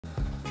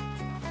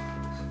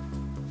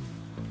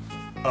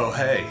Oh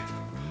hey,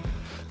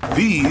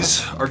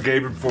 these are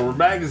Game Informer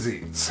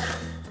magazines.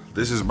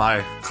 This is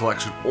my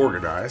collection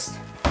organized.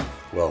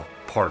 Well,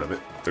 part of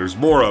it. There's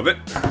more of it.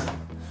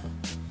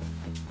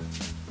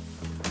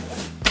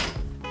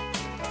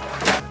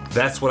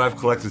 That's what I've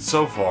collected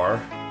so far.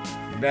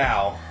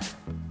 Now,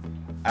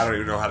 I don't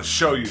even know how to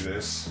show you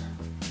this.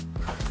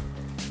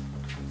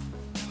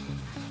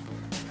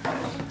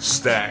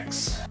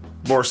 Stacks,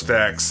 more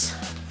stacks,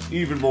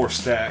 even more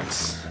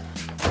stacks.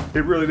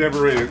 It really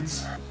never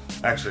ends.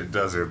 Actually, it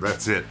does end,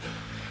 that's it.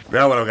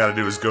 Now what I've got to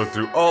do is go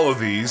through all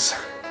of these,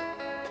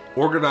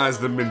 organize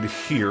them into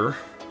here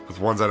with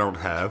ones I don't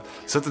have,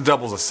 set the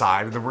doubles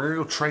aside, and then we're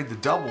gonna go trade the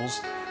doubles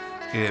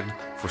in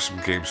for some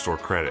game store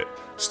credit.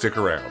 Stick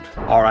around.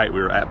 All right, we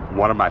were at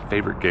one of my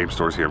favorite game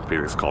stores here in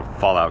Phoenix called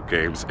Fallout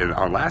Games, and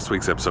on last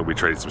week's episode we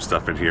traded some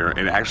stuff in here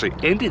and actually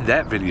ended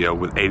that video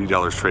with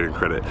 $80 trading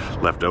credit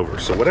left over.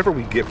 So whatever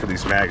we get for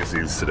these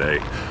magazines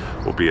today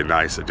will be a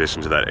nice addition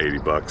to that 80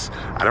 bucks.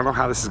 I don't know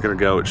how this is gonna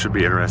go. It should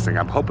be interesting.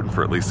 I'm hoping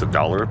for at least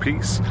 $1 a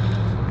piece,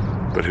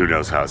 but who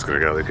knows how it's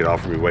gonna go. They could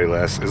offer me way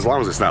less. As long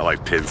as it's not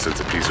like 10 cents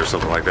a piece or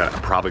something like that,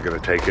 I'm probably gonna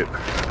take it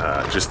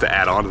just to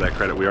add on to that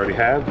credit we already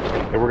have.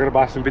 And we're gonna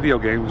buy some video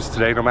games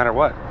today no matter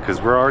what, because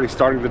we're already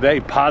starting the day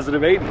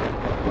positive 80.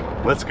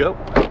 Let's go.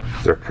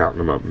 They're counting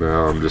them up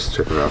now. I'm just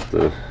checking out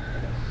the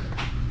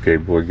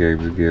Game Boy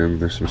games again.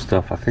 There's some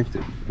stuff I think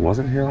that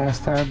wasn't here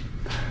last time.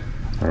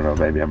 I don't know,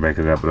 maybe I'm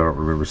making it up, but I don't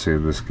remember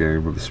seeing this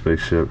game with the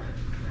spaceship.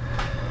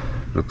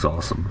 Looks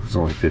awesome. It's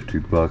only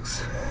 15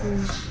 bucks.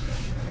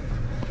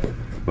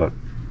 But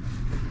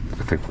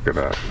I think we're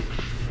gonna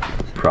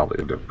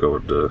probably end up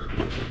going to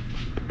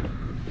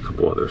a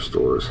couple other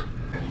stores.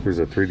 There's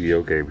a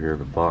 3DO game here in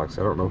the box.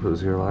 I don't know if it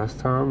was here last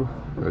time,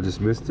 I just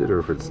missed it, or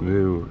if it's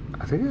new.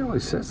 I think it only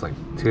says like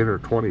 10 or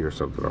 20 or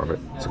something on it.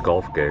 It's a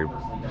golf game.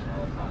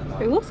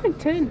 It looks like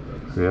 10.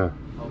 Yeah.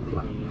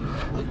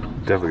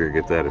 Definitely gonna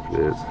get that if it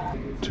is.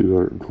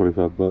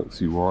 225 bucks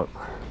you want.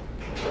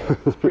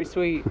 It's pretty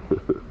sweet.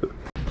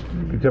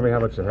 Can you tell me how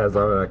much it has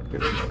on it?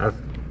 I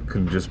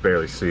can just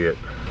barely see it.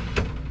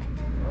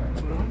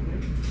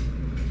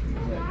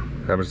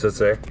 How much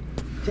does it say?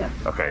 10.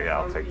 Okay, yeah,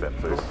 I'll take that,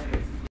 please.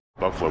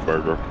 Buffalo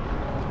Burger.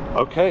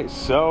 Okay,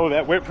 so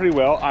that went pretty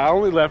well. I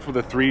only left with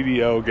a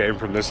 3DO game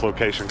from this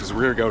location because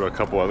we're gonna go to a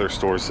couple other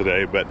stores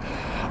today, but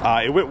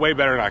it went way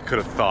better than I could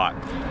have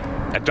thought.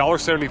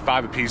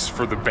 $1.75 a piece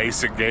for the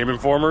basic Game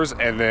Informers,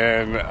 and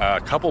then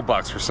a couple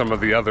bucks for some of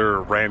the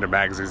other random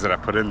magazines that I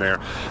put in there.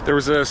 There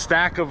was a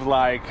stack of,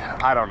 like,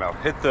 I don't know,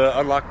 hit the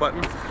unlock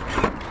button.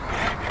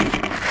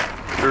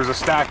 There's a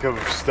stack of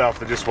stuff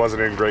that just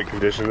wasn't in great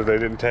condition that they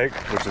didn't take,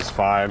 which is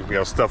fine. You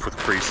know, stuff with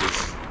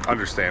creases,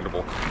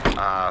 understandable.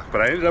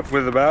 But I ended up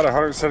with about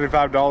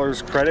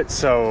 $175 credit,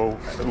 so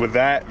with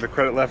that, the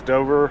credit left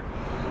over,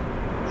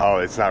 oh,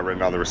 it's not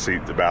written on the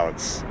receipt, the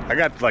balance. I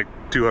got like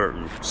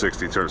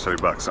 260,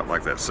 270 bucks, something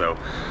like that. So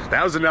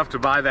that was enough to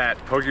buy that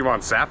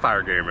Pokemon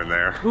Sapphire game in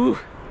there. Whew,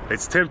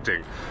 it's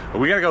tempting. But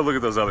we gotta go look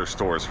at those other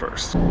stores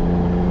first.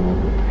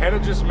 Hannah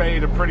just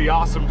made a pretty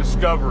awesome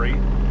discovery.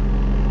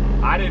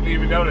 I didn't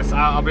even notice,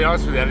 I'll be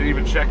honest with you, I didn't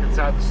even check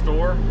inside the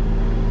store.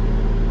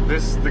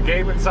 The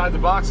game inside the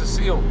box is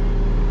sealed.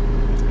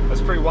 That's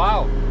pretty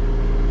wild.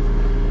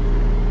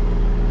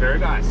 Very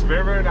nice,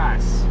 very, very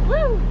nice.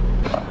 Woo!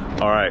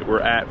 All right, we're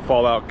at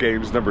Fallout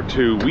Games number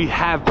 2. We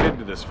have been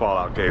to this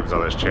Fallout Games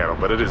on this channel,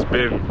 but it has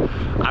been,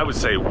 I would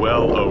say,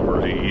 well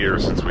over a year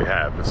since we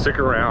have. But stick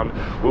around.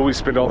 Will we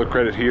spend all the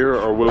credit here,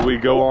 or will we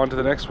go on to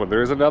the next one?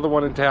 There is another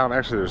one in town.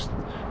 Actually, there's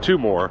 2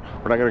 more.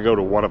 We're not gonna go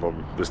to one of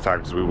them this time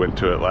because we went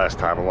to it last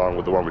time along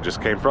with the one we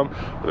just came from.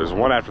 But there's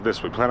one after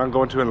this we plan on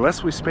going to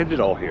unless we spend it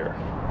all here.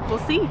 We'll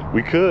see.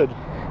 We could.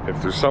 If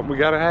there's something we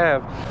gotta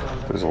have.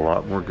 There's a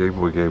lot more Game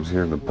Boy games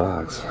here in the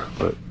box,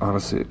 but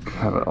honestly it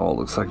kind of all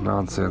looks like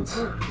nonsense.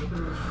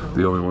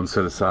 The only one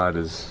set aside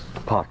is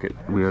Pocket.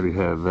 We already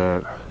have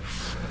that.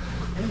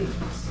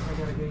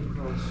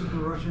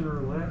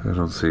 I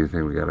don't see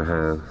anything we gotta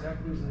have.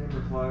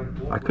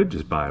 I could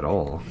just buy it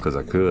all, because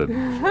I could.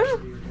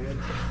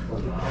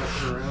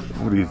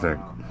 What do you think?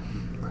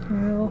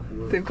 Well,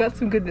 they've got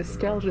some good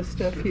nostalgia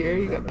stuff here.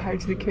 You got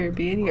Pirates of the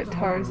Caribbean, you got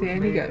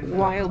Tarzan, you got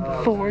Wild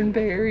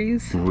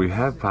Thornberries. We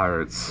have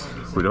Pirates.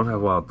 We don't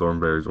have Wild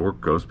Thornberries or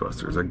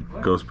Ghostbusters.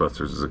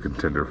 Ghostbusters is a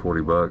contender,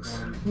 40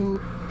 bucks.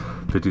 Ooh.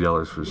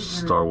 $50 for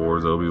Star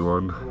Wars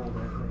Obi-Wan.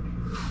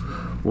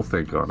 We'll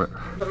think on it.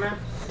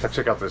 Let's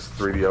check out this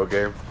 3DO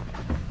game.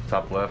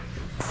 Top left.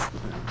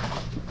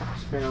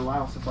 It's been a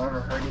while since I ever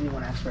heard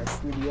anyone ask for a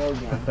 3DO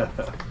game.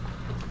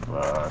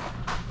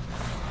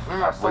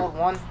 Remember I sold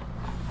one?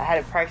 I had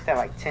it priced at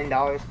like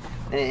 $10,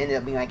 and it ended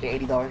up being like an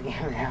 $80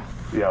 game now.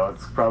 Yeah,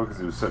 it's probably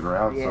because it was sitting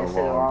around so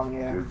long.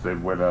 Yeah. They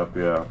went up,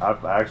 yeah.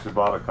 I actually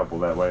bought a couple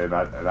that way, and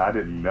I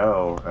didn't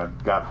know. I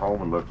got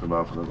home and looked them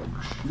up, and I was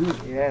like,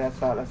 shoot. Yeah,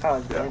 that's how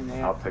it's been,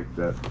 man. I'll take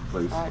that,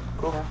 please. Alright,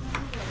 cool, man.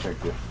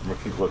 Thank you. I'm gonna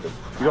keep looking.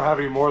 You don't have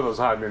any more of those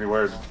hiding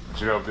anywhere,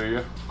 do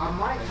you? I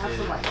might have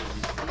some like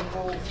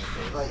single,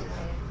 like.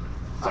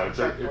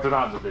 If they're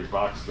not in the big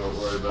box, don't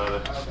worry about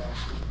it. Okay.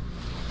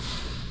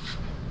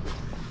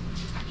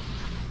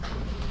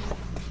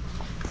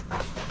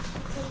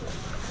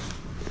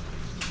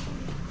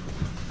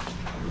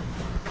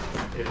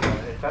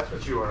 that's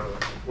what you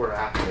were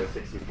after the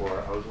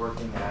 64. I was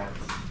working at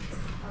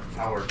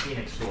our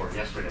Phoenix store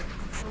yesterday.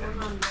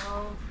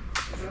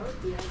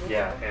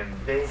 Yeah, and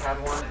they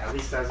had one, at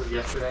least as of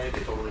yesterday.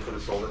 They totally could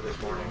have sold it this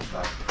morning,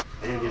 but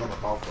I didn't give them a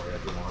call for it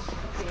if you want.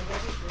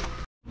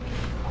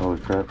 Holy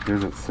crap,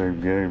 here's that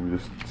same game,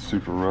 just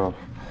super rough.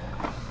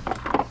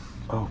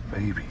 Oh,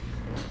 baby.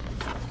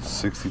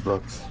 60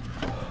 bucks.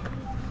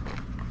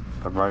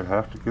 I might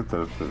have to get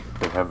those.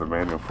 They have the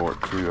manual for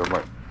it too. I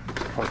might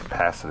probably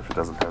pass it if it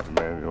doesn't have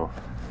the manual.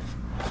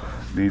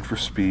 Need for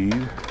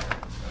Speed.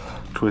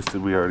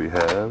 Twisted we already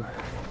have.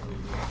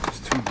 There's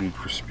 2 Need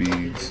for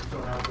Speeds.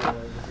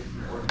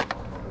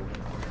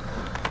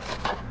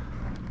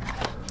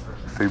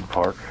 Theme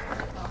Park.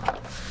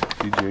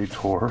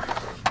 PGA Tour.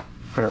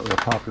 Apparently a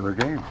popular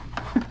game.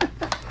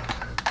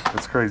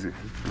 That's crazy.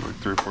 Like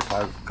 3 or 4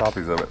 times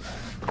copies of it.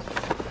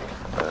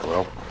 Alright,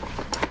 well,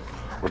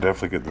 we're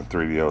definitely getting the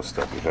 3DO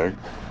stuff, you think?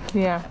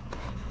 Yeah.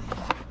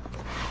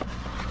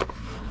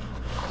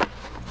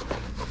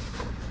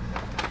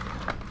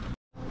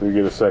 Let me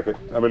get a second.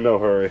 I'm in no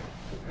hurry.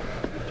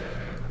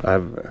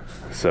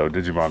 So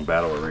Digimon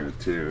Battle Arena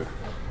 2.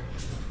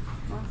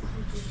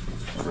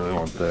 I really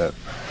want that.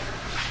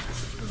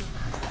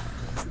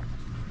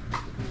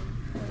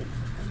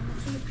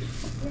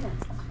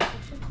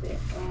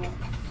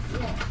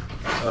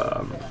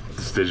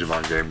 This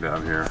Digimon game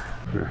down here.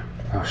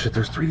 Oh shit,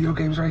 there's 3DO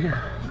games right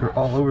here. They're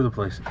all over the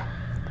place.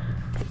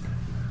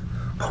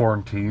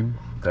 Quarantine,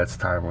 that's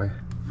timely.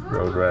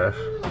 Road Rash.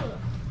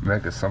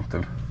 Mega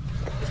something.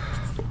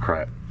 Oh,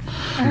 crap.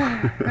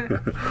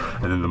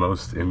 And then the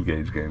most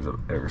engaged games I've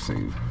ever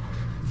seen.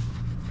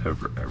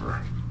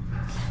 Ever.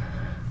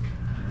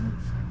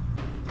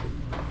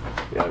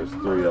 Yeah, there's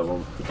 3 of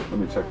them. Let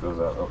me check those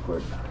out real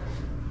quick.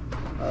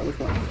 Which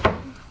one?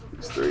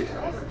 These 3.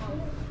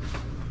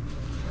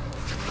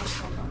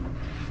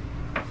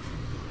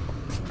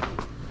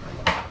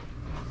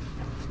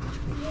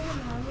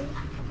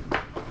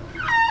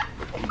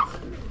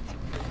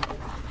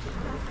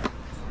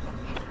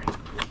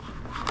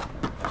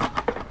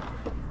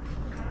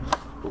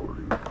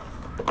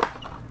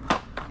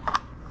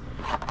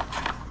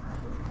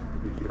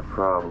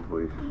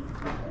 Probably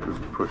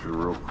just push it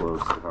real close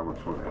to how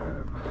much one I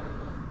had.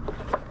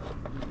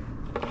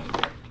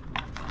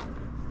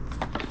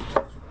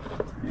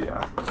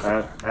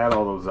 Yeah, add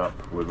all those up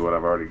with what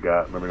I've already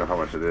got. Let me know how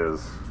much it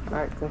is.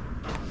 Alright, cool.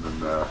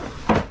 And Go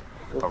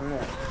from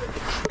there.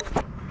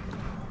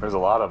 there's a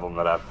lot of them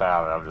that I've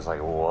found, and I'm just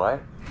like,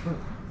 what?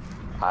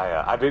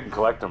 I didn't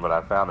collect them, but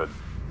I found a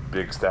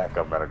big stack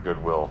of them at a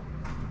Goodwill.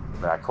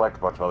 And I collect a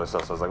bunch of other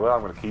stuff, so I was like, well,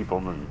 I'm going to keep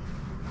them. And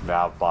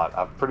now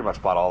I've pretty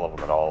much bought all of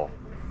them at all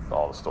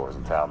the stores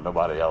in town.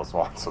 Nobody else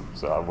wants them,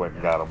 so I went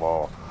and got them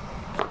all.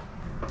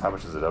 How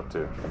much is it up to?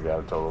 You got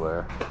a total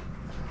there?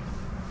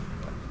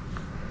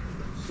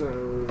 So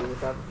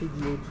without the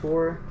PGA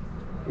Tour,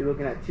 you're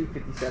looking at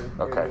 $257.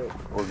 Okay,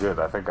 we're good.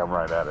 I think I'm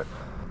right at it.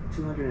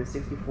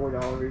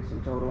 $264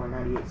 in total and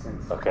 98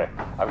 cents. Okay,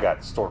 I've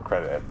got store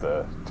credit at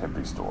the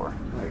Tempe store.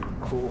 Alright,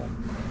 cool.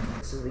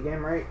 This is the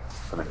game, right?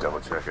 Let me double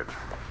check it.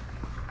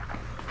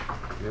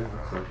 Yeah,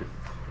 looks like it.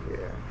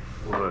 Yeah.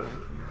 Well,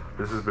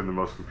 this has been the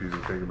most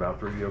confusing thing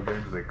about 3DO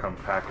games. They come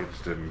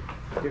packaged in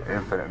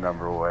infinite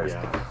number of ways.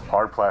 Yeah.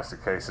 Hard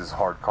plastic cases,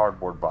 hard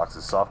cardboard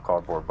boxes, soft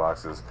cardboard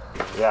boxes.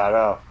 Yeah, I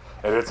know.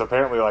 And it's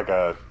apparently like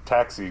a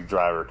taxi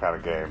driver kind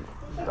of game.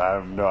 I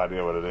have no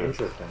idea what it is.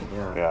 Interesting,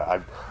 yeah.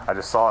 Yeah, I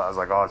just saw it. I was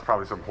like, oh, it's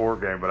probably some horror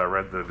game. But I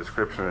read the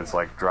description. It's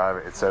like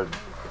it said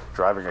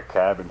driving a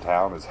cab in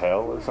town is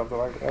hell or something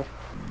like that.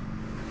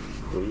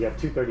 Well, you have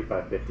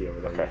 $235.50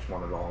 over there. Okay. You just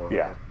wanted all of them.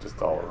 Yeah,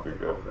 just all would be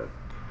good.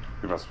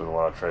 You must have been the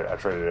one I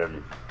traded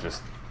in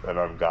just an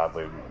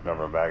ungodly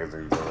number of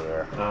magazines over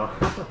there.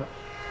 Oh.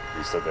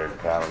 He stood there and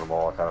counted them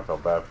all. I kind of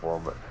felt bad for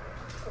him, but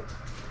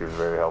he was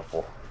very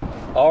helpful.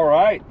 All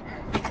right.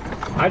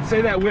 I'd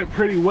say that went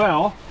pretty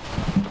well.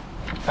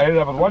 I ended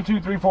up with 1,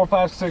 2, 3, 4,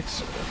 5,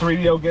 6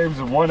 3DO games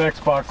and 1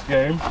 Xbox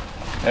game.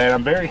 And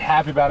I'm very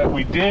happy about it.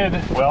 We did,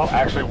 well,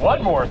 actually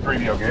one more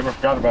 3DO game. I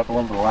forgot about the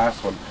one from the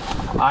last one.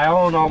 I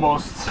own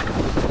almost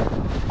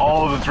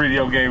all of the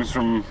 3DO games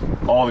from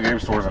all the game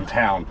stores in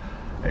town,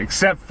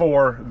 except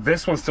for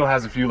this one still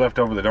has a few left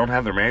over that don't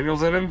have their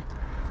manuals in them,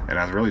 and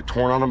I was really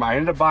torn on them. I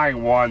ended up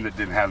buying one that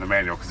didn't have the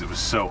manual because it was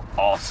so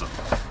awesome.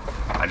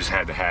 I just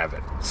had to have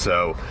it.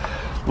 So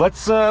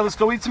let's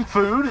go eat some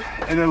food,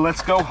 and then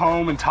let's go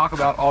home and talk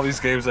about all these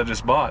games I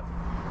just bought.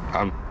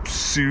 I'm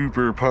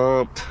super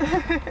pumped.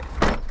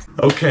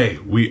 Okay,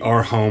 we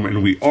are home,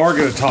 and we are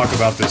going to talk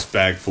about this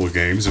bag full of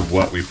games and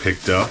what we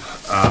picked up.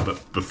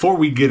 But before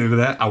we get into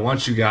that, I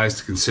want you guys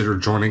to consider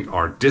joining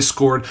our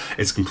Discord.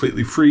 It's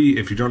completely free.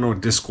 If you don't know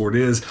what Discord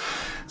is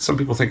Some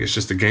people think it's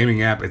just a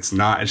gaming app. It's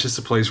not. It's just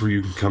a place where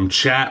you can come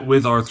chat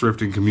with our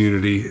thrifting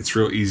community. It's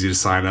real easy to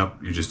sign up.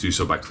 You just do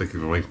so by clicking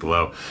the link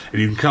below. And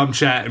you can come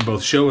chat and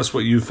both show us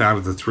what you found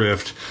at the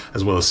thrift,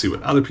 as well as see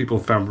what other people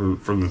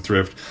found from the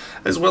thrift,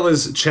 as well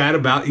as chat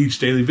about each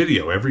daily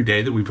video. Every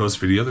day that we post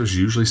video, there's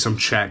usually some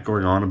chat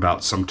going on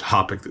about some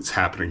topic that's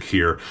happening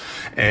here.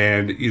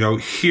 And, you know,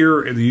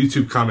 here in the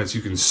YouTube comments,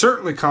 you can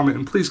certainly comment,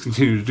 and please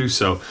continue to do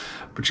so.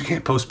 But you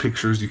can't post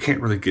pictures. You can't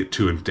really get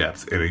too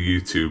in-depth in a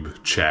YouTube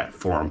chat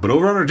forum. But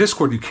over on our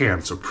Discord, you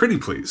can. So pretty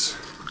please,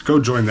 go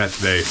join that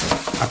today.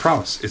 I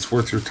promise, it's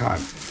worth your time.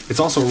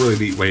 It's also a really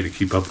neat way to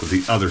keep up with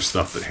the other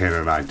stuff that Hannah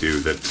and I do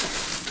that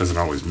doesn't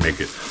always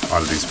make it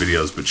onto these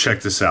videos. But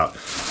check this out.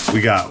 We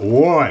got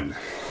 1,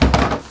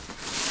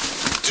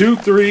 2,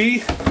 3,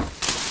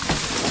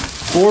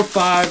 4,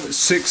 5,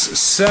 6,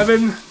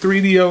 7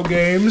 3DO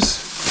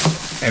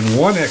games and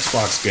 1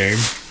 Xbox game.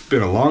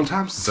 Been a long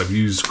time since I've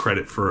used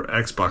credit for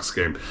an Xbox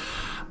game.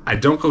 I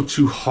don't go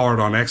too hard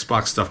on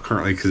Xbox stuff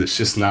currently because it's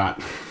just not,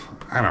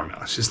 I don't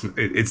know,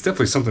 it's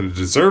definitely something that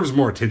deserves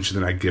more attention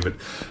than I give it,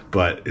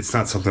 but it's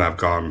not something I've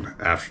gone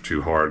after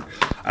too hard.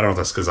 I don't know if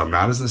that's because I'm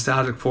not as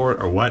nostalgic for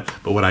it or what,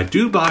 but what I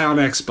do buy on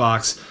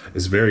Xbox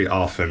is very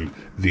often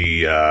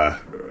the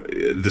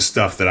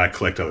stuff that I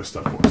collect other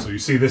stuff for. So you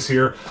see this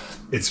here,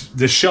 this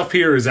shelf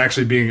here is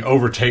actually being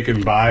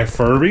overtaken by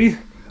Furby,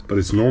 but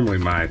it's normally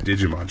my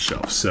Digimon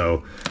shelf,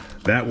 so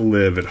that will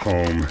live at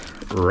home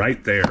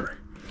right there.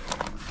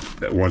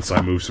 That once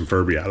I move some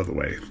Furby out of the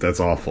way. That's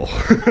awful.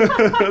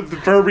 The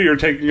Furby are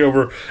taking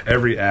over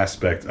every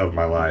aspect of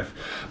my life.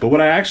 But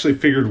what I actually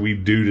figured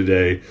we'd do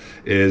today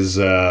is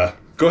go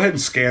ahead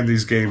and scan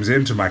these games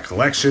into my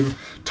collection,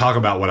 talk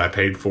about what I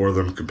paid for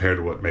them compared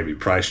to what maybe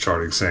price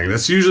charting's saying.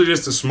 That's usually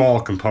just a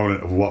small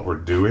component of what we're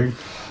doing.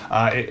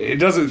 It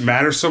doesn't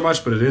matter so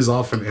much, but it is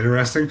often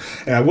interesting.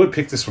 And I would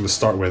pick this one to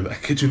start with. I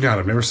kid you not,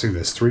 I've never seen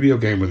this 3DO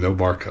game with no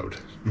barcode.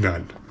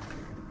 None.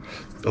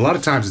 A lot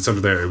of times it's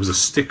under there. It was a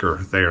sticker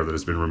there that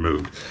has been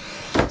removed.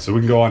 So we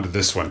can go on to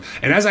this one.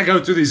 And as I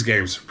go through these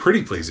games,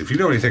 pretty please, if you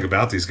know anything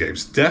about these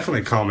games,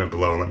 definitely comment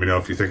below and let me know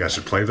if you think I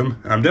should play them.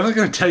 And I'm definitely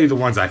going to tell you the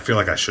ones I feel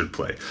like I should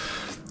play.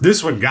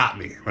 This one got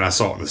me when I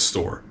saw it in the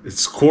store.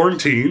 It's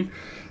Quarantine,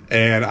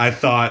 and I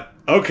thought,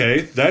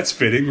 okay, that's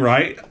fitting,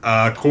 right?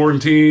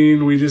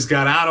 Quarantine, we just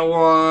got out of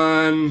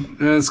one.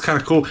 It's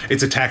kind of cool.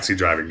 It's a taxi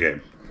driving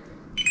game.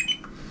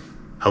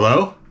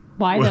 Hello?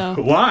 Why though?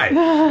 Why?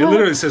 It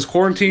literally says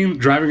quarantine,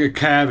 driving a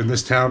cab in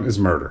this town is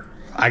murder.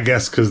 I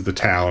guess because the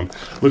town,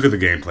 look at the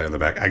gameplay on the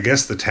back. I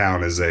guess the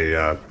town is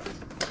a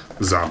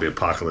zombie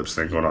apocalypse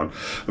thing going on.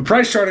 The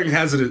price charting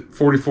has it at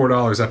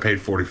 $44. I paid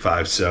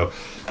 $45, so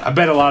I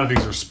bet a lot of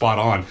these are spot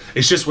on.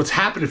 It's just what's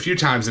happened a few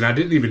times, and I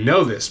didn't even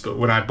know this, but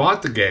when I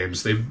bought the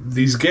games,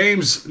 these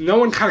games, no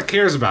one kind of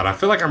cares about. I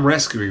feel like I'm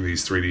rescuing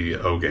these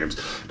 3DO games.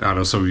 Now, I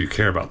know some of you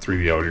care about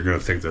 3DO, and you're going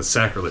to think that's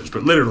sacrilege,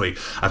 but literally,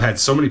 I've had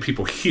so many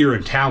people here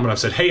in town when I've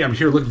said, hey, I'm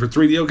here looking for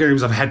 3DO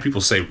games, I've had people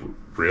say,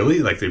 really?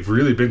 Like, they've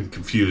really been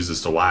confused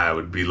as to why I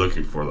would be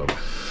looking for them.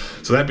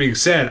 So that being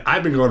said,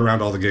 I've been going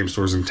around all the game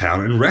stores in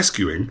town and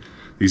rescuing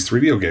these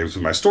 3DO games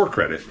with my store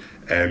credit.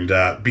 And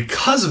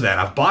because of that,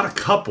 I've bought a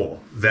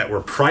couple that were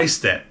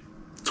priced at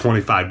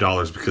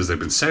 $25 because they've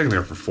been sitting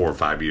there for 4 or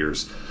 5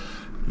 years.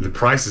 The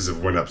prices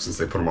have went up since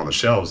they put them on the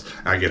shelves.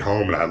 I get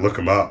home and I look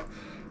them up,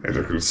 and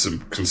they're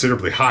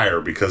considerably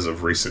higher because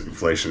of recent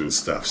inflation and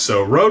stuff.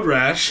 So Road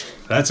Rash,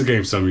 that's a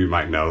game some of you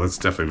might know. That's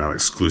definitely not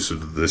exclusive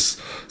to this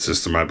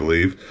system, I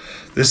believe.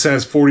 This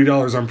has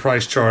 $40 on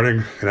price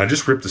charting, and I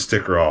just ripped the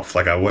sticker off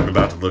like I wasn't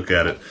about to look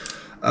at it.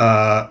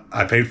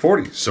 I paid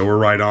 $40, so we're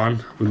right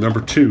on with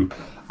number 2.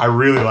 I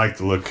really like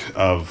the look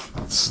of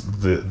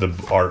the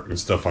art and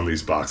stuff on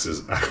these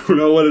boxes. I don't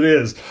know what it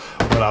is,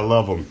 but I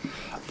love them.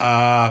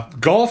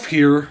 Golf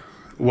here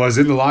was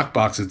in the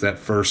lockbox at that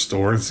first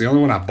store. It's the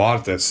only one I bought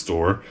at that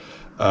store.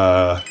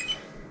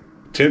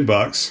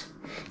 $10.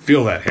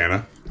 Feel that,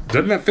 Hannah.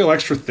 Doesn't that feel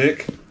extra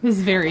thick? It's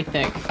very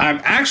thick.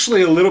 I'm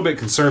actually a little bit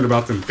concerned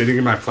about them fitting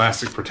in my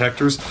plastic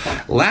protectors.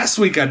 Last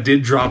week I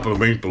did drop a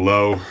link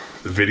below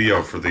the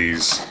video for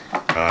these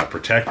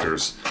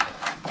protectors,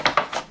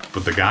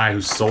 but the guy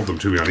who sold them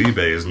to me on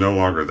eBay is no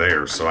longer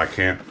there, so I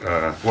can't,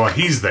 well,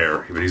 he's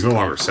there, but he's no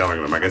longer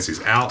selling them. I guess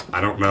he's out.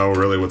 I don't know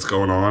really what's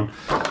going on,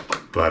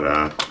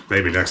 but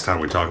maybe next time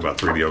we talk about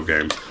 3DO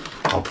games,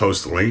 I'll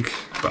post a link.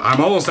 But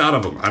I'm almost out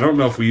of them. I don't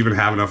know if we even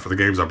have enough for the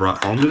games I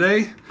brought home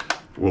today.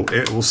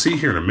 We'll see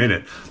here in a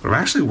minute, but I'm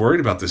actually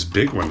worried about this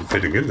big one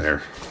fitting in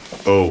there.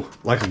 Oh,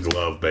 like a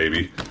glove,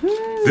 baby.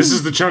 This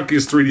is the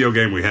chunkiest 3DO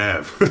game we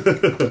have.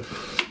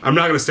 I'm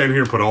not going to stand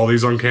here and put all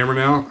these on camera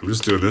now. I'm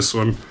just doing this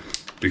one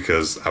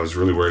because I was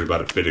really worried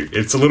about it fitting.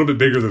 It's a little bit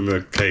bigger than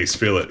the case.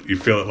 Feel it. You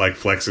feel it like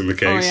flexing the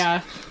case. Oh,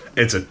 yeah.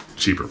 It's a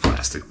cheaper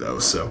plastic, though,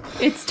 so.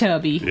 It's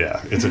tubby.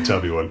 Yeah, it's a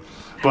tubby one.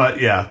 But,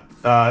 yeah,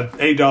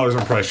 $8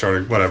 on price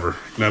charting. Whatever.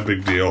 No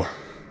big deal.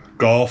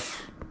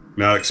 Golf.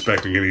 Not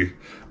expecting any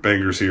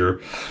bangers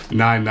here.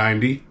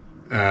 $9.90.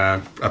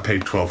 I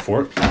paid $12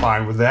 for it.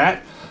 Fine with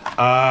that.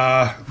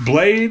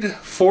 Blade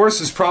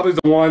Force is probably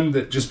the one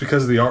that, just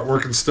because of the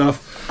artwork and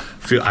stuff,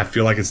 I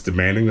feel like it's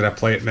demanding that I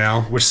play it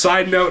now. Which,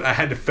 side note, I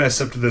had to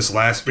fess up to this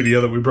last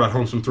video that we brought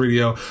home some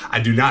 3DO. I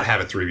do not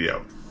have a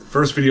 3DO.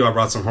 First video I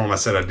brought some home, I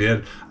said I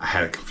did. I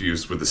had it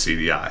confused with the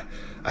CDI.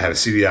 I had a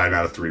CDI,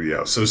 not a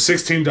 3DO. So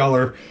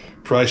 $16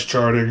 price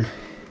charting,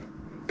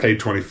 paid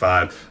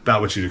 $25,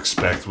 about what you'd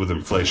expect with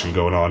inflation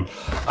going on.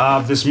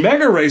 This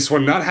Mega Race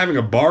one, not having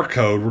a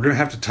barcode, we're gonna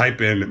have to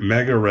type in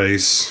Mega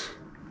Race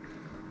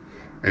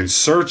and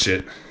search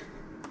it.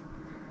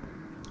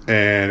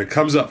 And it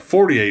comes up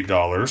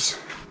 $48.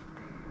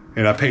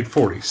 And I paid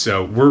 $40,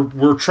 so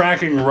we're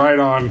tracking right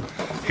on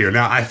here.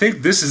 Now, I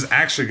think this is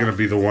actually going to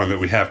be the one that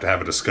we have to have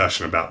a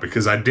discussion about,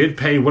 because I did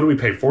pay, what did we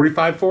pay,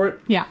 $45 for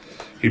it? Yeah.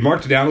 He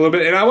marked it down a little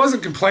bit, and I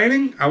wasn't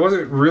complaining. I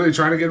wasn't really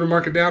trying to get him to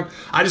mark it down.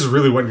 I just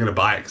really wasn't going to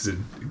buy it because it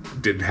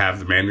didn't have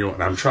the manual,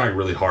 and I'm trying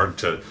really hard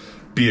to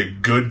be a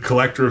good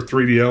collector of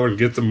 3DO and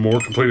get them more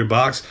completed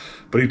box,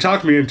 but he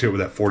talked me into it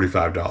with that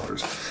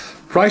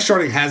 $45. Price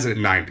charting has it at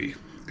 $90,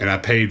 and I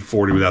paid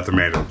 $40 without the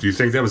manual. Do you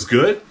think that was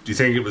good? Do you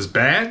think it was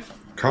bad?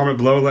 Comment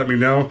below, let me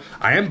know.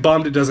 I am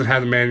bummed it doesn't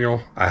have the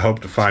manual. I hope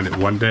to find it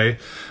one day.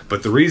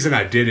 But the reason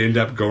I did end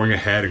up going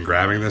ahead and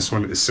grabbing this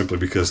one is simply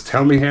because,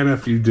 tell me, Hannah,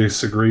 if you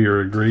disagree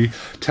or agree,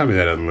 tell me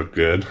that doesn't look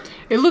good.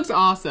 It looks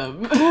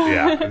awesome.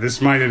 Yeah, this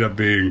might end up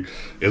being,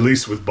 at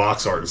least with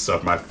box art and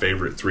stuff, my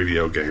favorite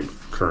 3DO game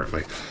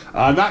currently.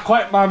 Not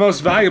quite my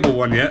most valuable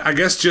one yet. I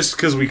guess just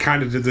because we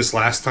kind of did this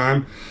last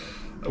time.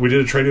 We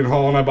did a trade-in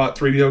haul and I bought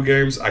 3DO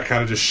games. I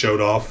kind of just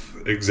showed off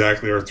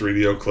exactly our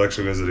 3DO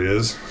collection as it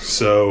is.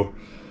 So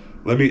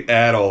let me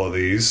add all of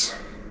these.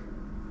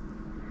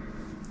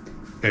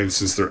 And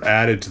since they're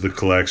added to the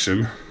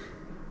collection,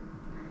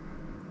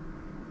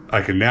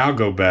 I can now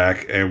go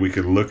back and we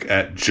can look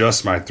at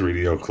just my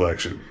 3DO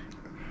collection.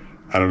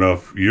 I don't know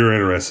if you're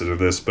interested in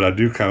this, but I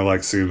do kind of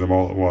like seeing them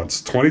all at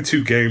once.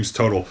 22 games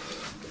total.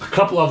 A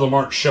couple of them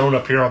aren't shown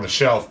up here on the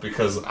shelf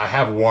because I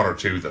have one or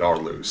two that are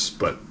loose,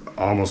 but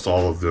almost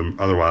all of them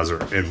otherwise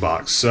are in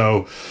box.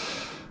 So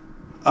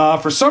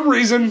for some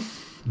reason,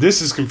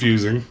 this is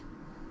confusing.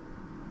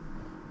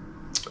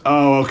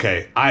 Oh,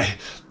 okay.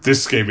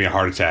 This gave me a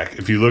heart attack.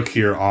 If you look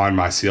here on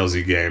my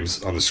CLZ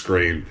games on the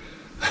screen,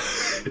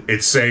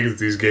 it's saying that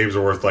these games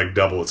are worth like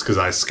double. It's because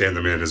I scanned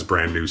them in as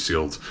brand new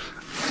sealed,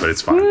 but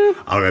it's fine.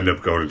 I'll end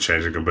up going and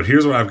changing them. But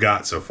here's what I've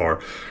got so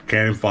far: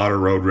 Cannon Fodder,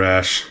 Road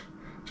Rash,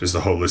 just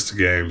a whole list of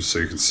games so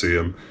you can see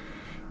them.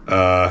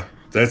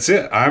 That's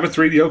it. I'm a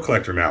 3DO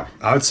collector now.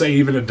 I would say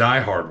even a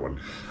die-hard one.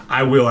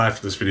 I will,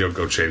 after this video,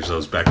 go change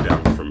those back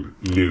down from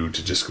new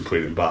to just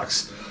complete in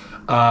box.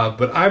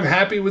 But I'm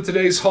happy with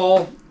today's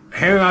haul.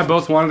 Hannah and I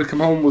both wanted to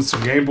come home with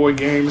some Game Boy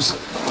games,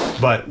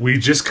 but we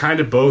just kind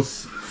of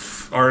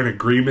both are in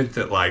agreement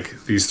that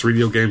like these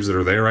 3DO games that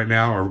are there right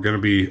now are going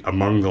to be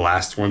among the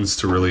last ones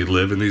to really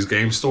live in these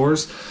game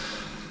stores.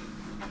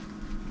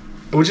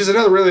 Which is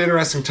another really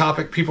interesting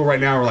topic. People right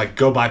now are like,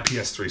 go buy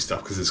PS3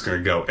 stuff because it's going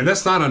to go. And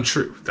that's not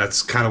untrue.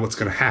 That's kind of what's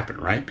going to happen,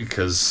 right?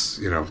 Because,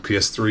 you know,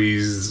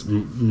 PS3's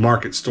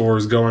market store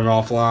is going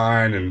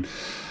offline and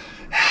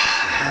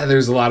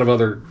there's a lot of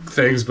other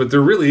things. But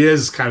there really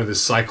is kind of this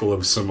cycle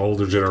of some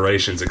older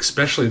generations,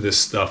 especially this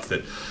stuff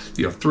that,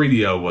 you know,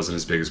 3DO wasn't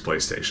as big as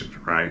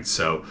PlayStation, right?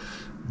 So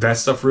that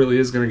stuff really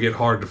is going to get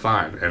hard to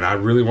find. And I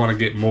really want to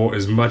get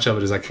as much of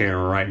it as I can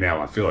right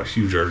now. I feel a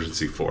huge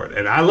urgency for it.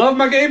 And I love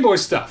my Game Boy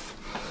stuff.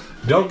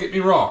 Don't get me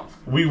wrong.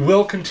 We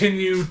will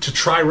continue to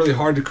try really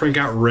hard to crank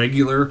out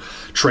regular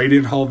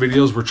trade-in haul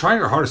videos. We're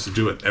trying our hardest to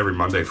do it every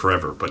Monday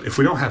forever. But if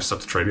we don't have stuff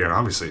to trade in,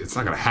 obviously it's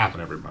not going to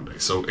happen every Monday.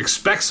 So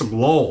expect some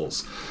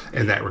lulls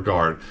in that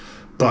regard.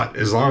 But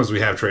as long as we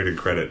have trade-in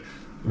credit,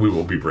 we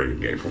will be bringing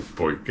Game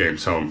Boy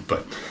games home.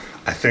 But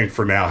I think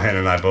for now, Hannah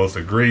and I both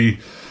agree.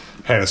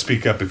 Hannah,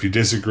 speak up if you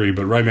disagree.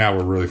 But right now,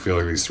 we're really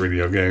feeling these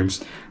 3DO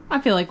games. I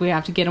feel like we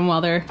have to get them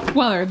while they're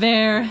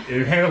there.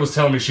 And Hannah was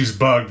telling me she's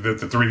bugged that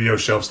the 3DO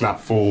shelf's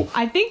not full.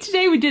 I think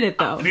today we did it,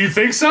 though. Do you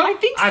think so? I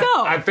think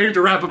so. I think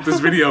to wrap up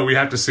this video, we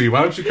have to see.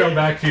 Why don't you come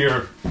back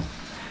here,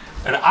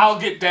 and I'll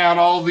get down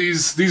all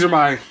these. These are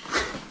my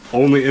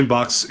only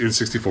inbox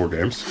N64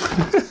 games.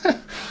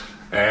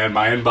 And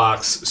my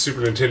inbox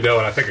Super Nintendo,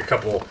 and I think a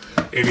couple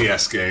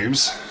NES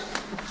games.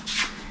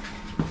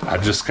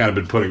 I've just kind of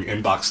been putting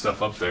inbox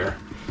stuff up there.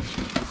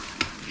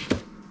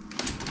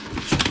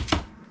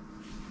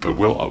 But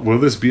will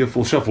this be a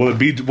full shelf? Will it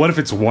be? What if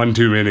it's one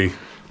too many?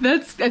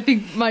 That's, I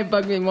think, might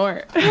bug me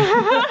more.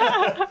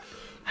 Oh,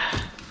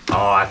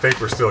 I think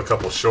we're still a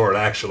couple short,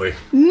 actually.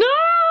 No!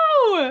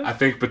 I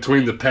think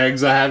between the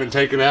pegs I haven't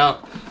taken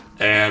out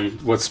and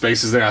what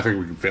space is there, I think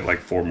we can fit like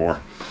 4 more.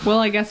 Well,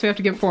 I guess we have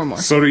to get 4 more.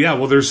 So, yeah,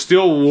 well, there's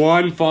still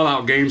one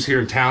Fallout Games here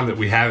in town that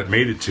we haven't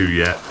made it to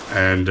yet.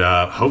 And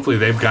hopefully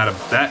they've got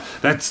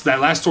that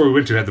last store we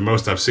went to had the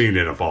most I've seen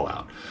in a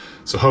Fallout.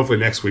 So hopefully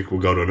next week we'll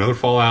go to another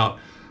Fallout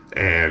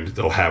and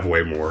they'll have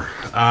way more.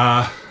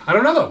 I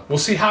don't know, though. We'll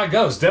see how it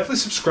goes. Definitely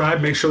subscribe.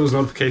 Make sure those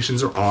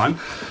notifications are on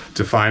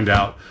to find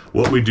out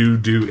what we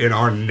do in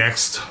our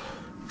next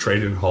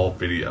trade-in haul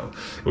video.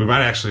 We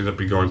might actually end up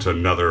going to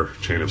another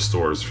chain of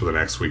stores for the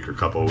next week or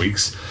couple of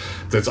weeks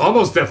that's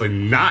almost definitely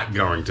not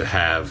going to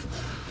have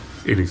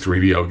any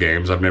 3DO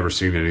games. I've never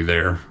seen any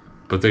there.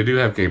 But they do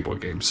have Game Boy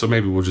games, so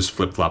maybe we'll just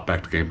flip-flop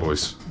back to Game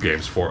Boy's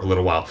games for a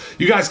little while.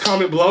 You guys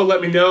comment below.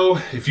 Let me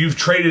know if you've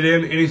traded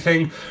in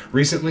anything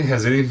recently.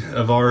 Has any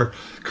of our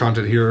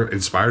content here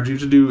inspired you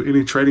to do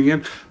any trading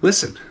in?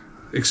 Listen,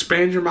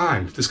 expand your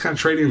mind. This kind of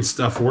trading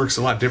stuff works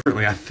a lot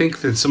differently, I think,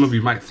 than some of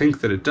you might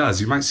think that it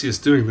does. You might see us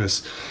doing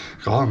this.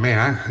 Oh,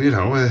 man,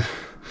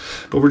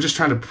 but we're just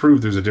trying to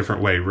prove there's a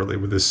different way, really,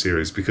 with this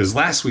series. Because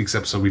last week's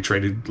episode, we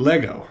traded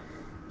Lego.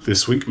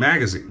 This week,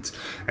 magazines,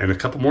 and a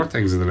couple more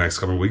things in the next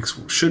couple of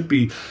weeks should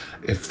be,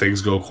 if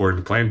things go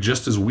according to plan,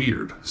 just as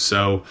weird.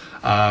 So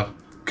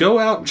go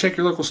out and check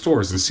your local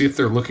stores and see if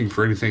they're looking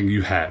for anything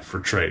you have for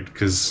trade,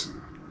 because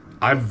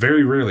I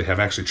very rarely have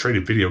actually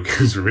traded video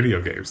games for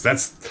video games.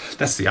 That's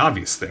the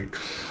obvious thing.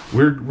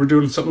 We're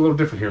doing something a little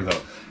different here,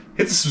 though.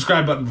 Hit the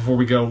subscribe button before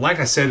we go. Like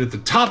I said at the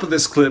top of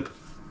this clip,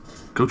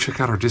 go check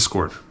out our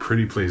Discord.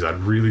 Pretty please. I'd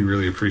really,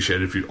 really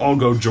appreciate it if you'd all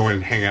go join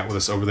and hang out with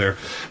us over there.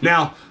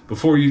 Now,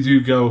 before you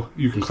do go,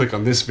 you can click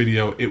on this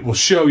video. It will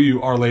show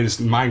you our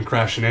latest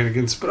Minecraft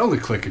shenanigans, but only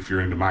click if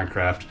you're into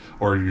Minecraft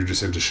or you're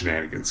just into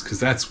shenanigans, because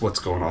that's what's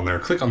going on there.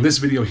 Click on this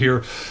video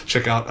here.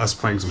 Check out us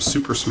playing some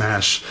Super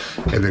Smash,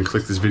 and then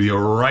click this video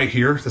right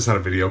here. That's not a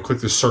video. Click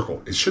this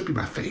circle. It should be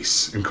my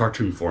face in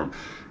cartoon form,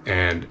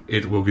 and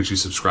it will get you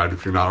subscribed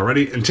if you're not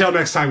already. Until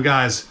next time,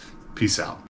 guys, peace out.